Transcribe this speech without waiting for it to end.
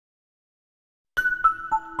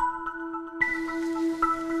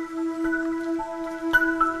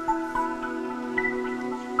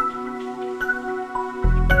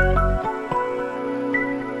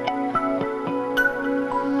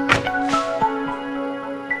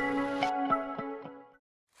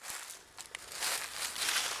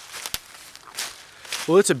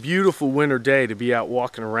Well, it's a beautiful winter day to be out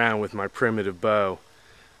walking around with my primitive bow.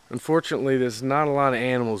 Unfortunately, there's not a lot of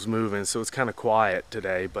animals moving, so it's kind of quiet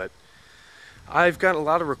today, but I've gotten a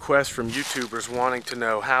lot of requests from YouTubers wanting to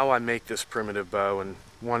know how I make this primitive bow and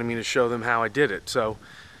wanting me to show them how I did it. So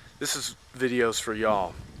this is videos for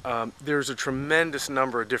y'all. There's a tremendous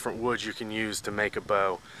number of different woods you can use to make a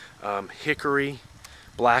bow. Hickory,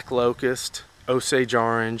 black locust, Osage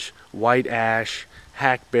orange, white ash,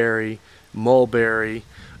 hackberry, mulberry,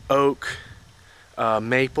 oak,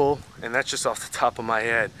 maple, and that's just off the top of my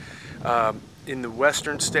head. In the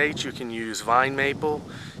western states you can use vine maple,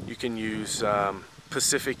 you can use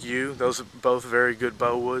Pacific yew, those are both very good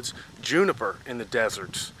bow woods. Juniper in the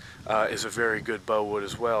deserts is a very good bow wood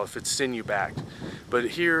as well if it's sinew backed.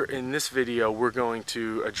 But here in this video we're going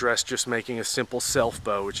to address just making a simple self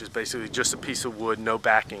bow, which is basically just a piece of wood, no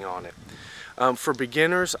backing on it. For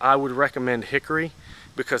beginners, I would recommend hickory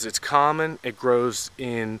because it's common, it grows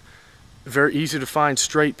in very easy to find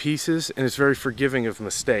straight pieces, and it's very forgiving of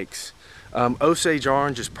mistakes. Osage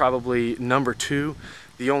orange is probably number 2.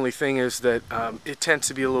 The only thing is that it tends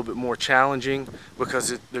to be a little bit more challenging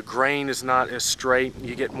because the grain is not as straight.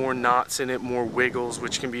 You get more knots in it, more wiggles,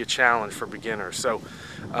 which can be a challenge for beginners. So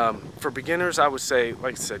for beginners, I would say,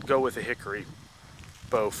 like I said, go with a hickory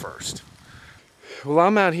bow first. Well,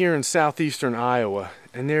 I'm out here in southeastern Iowa,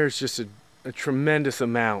 and there's just a tremendous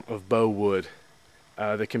amount of bow wood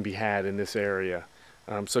that can be had in this area.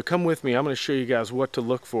 So come with me, I'm going to show you guys what to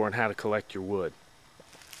look for and how to collect your wood.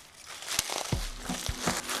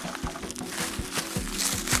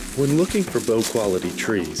 When looking for bow quality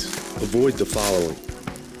trees, avoid the following: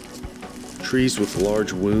 trees with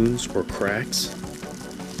large wounds or cracks,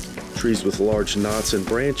 trees with large knots and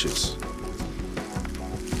branches,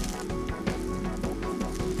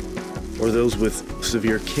 or those with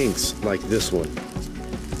severe kinks like this one.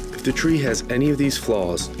 If the tree has any of these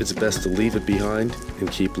flaws, it's best to leave it behind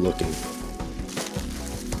and keep looking.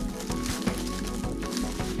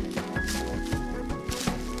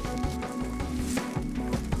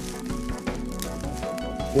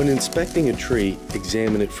 When inspecting a tree,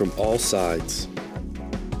 examine it from all sides.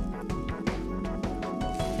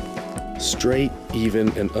 Straight,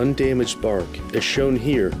 even, and undamaged bark, as shown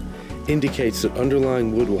here, indicates that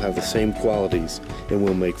underlying wood will have the same qualities and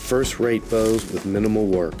will make first-rate bows with minimal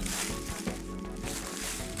work.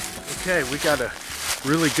 Okay, we got a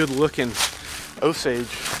really good looking Osage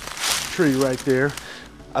tree right there.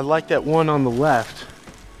 I like that one on the left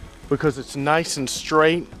because it's nice and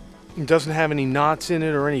straight. It doesn't have any knots in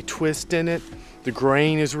it or any twist in it. The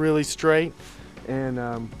grain is really straight, and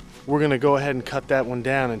we're gonna go ahead and cut that one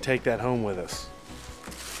down and take that home with us.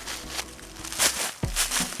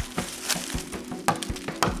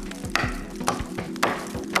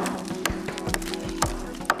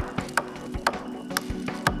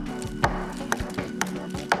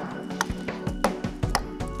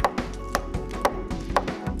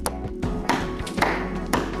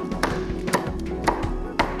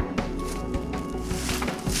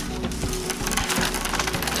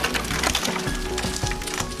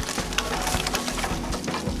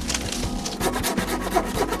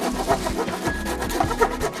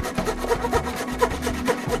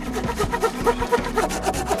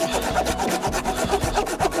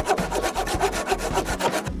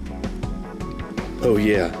 Oh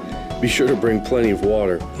yeah, be sure to bring plenty of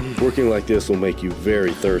water. Working like this will make you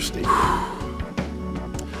very thirsty.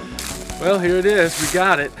 Well, here it is, we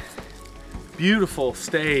got it. Beautiful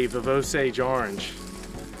stave of Osage orange.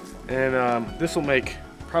 And this will make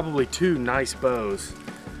probably 2 nice bows.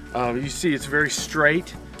 You see it's very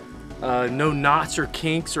straight, no knots or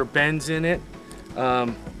kinks or bends in it.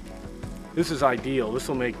 This is ideal, this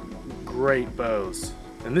will make great bows.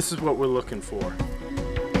 And this is what we're looking for.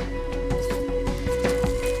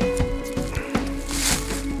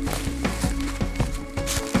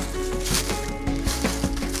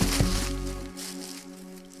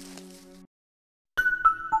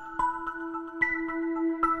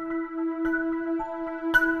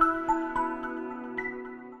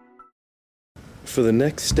 For the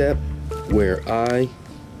next step, wear eye,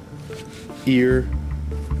 ear,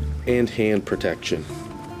 and hand protection.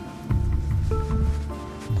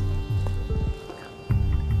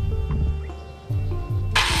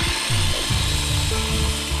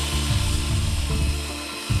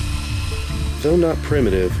 Though not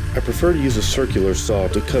primitive, I prefer to use a circular saw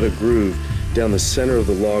to cut a groove down the center of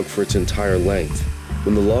the log for its entire length.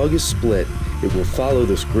 When the log is split, it will follow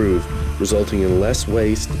this groove, resulting in less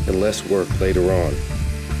waste and less work later on.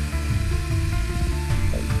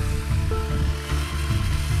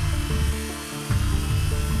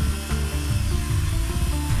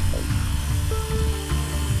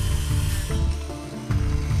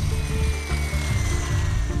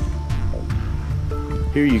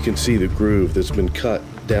 Here you can see the groove that's been cut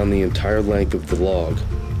down the entire length of the log.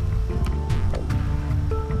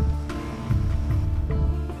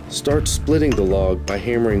 Start splitting the log by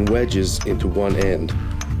hammering wedges into one end.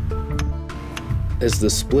 As the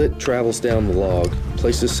split travels down the log,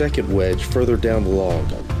 place a second wedge further down the log.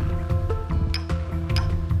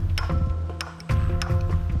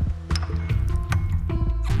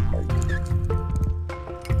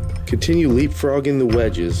 Continue leapfrogging the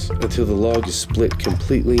wedges until the log is split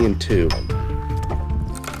completely in two.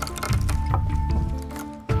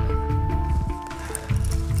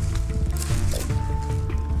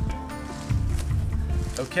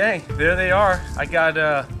 Okay, there they are. I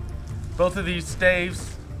got both of these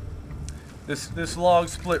staves. This log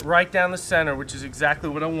split right down the center, which is exactly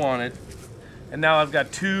what I wanted. And now I've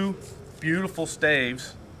got two beautiful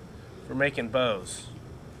staves for making bows.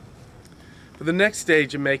 For the next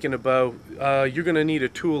stage of making a bow, you're going to need a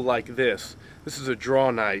tool like this. This is a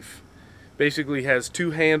draw knife. Basically has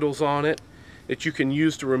two handles on it that you can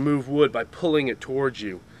use to remove wood by pulling it towards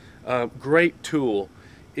you. Great tool.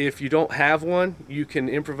 If you don't have one, you can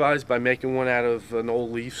improvise by making one out of an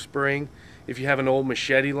old leaf spring. If you have an old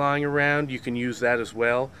machete lying around, you can use that as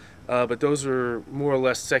well. But those are more or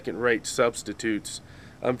less second-rate substitutes.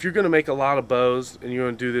 If you're going to make a lot of bows and you're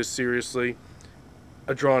going to do this seriously,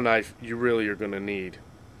 a draw knife you really are going to need.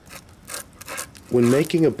 When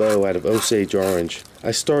making a bow out of Osage orange, I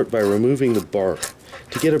start by removing the bark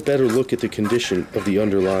to get a better look at the condition of the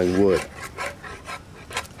underlying wood.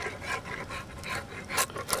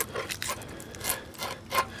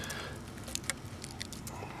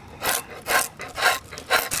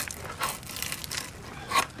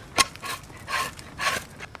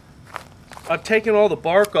 I've taken all the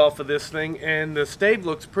bark off of this thing and the stave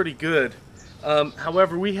looks pretty good.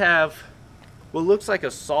 However, we have what looks like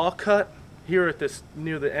a saw cut here at this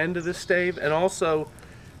near the end of this stave, and also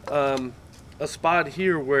a spot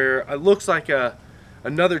here where it looks like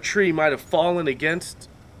another tree might have fallen against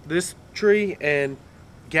this tree and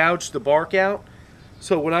gouged the bark out.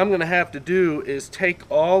 So what I'm going to have to do is take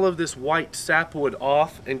all of this white sapwood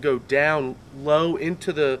off and go down low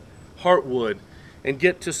into the heartwood and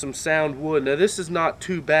get to some sound wood. Now this is not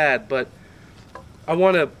too bad, but I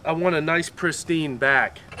want a nice pristine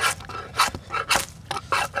back.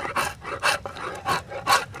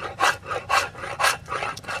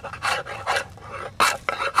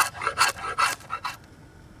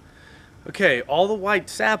 Okay, all the white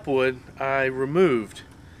sapwood I removed,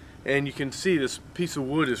 and you can see this piece of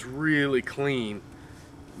wood is really clean.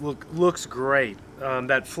 Looks great.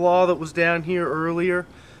 That flaw that was down here earlier,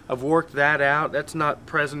 I've worked that out. That's not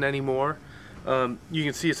present anymore. You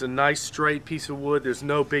can see it's a nice straight piece of wood. There's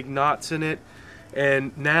no big knots in it.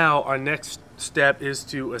 And now our next step is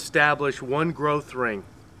to establish one growth ring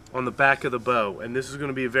on the back of the bow, and this is going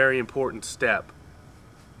to be a very important step.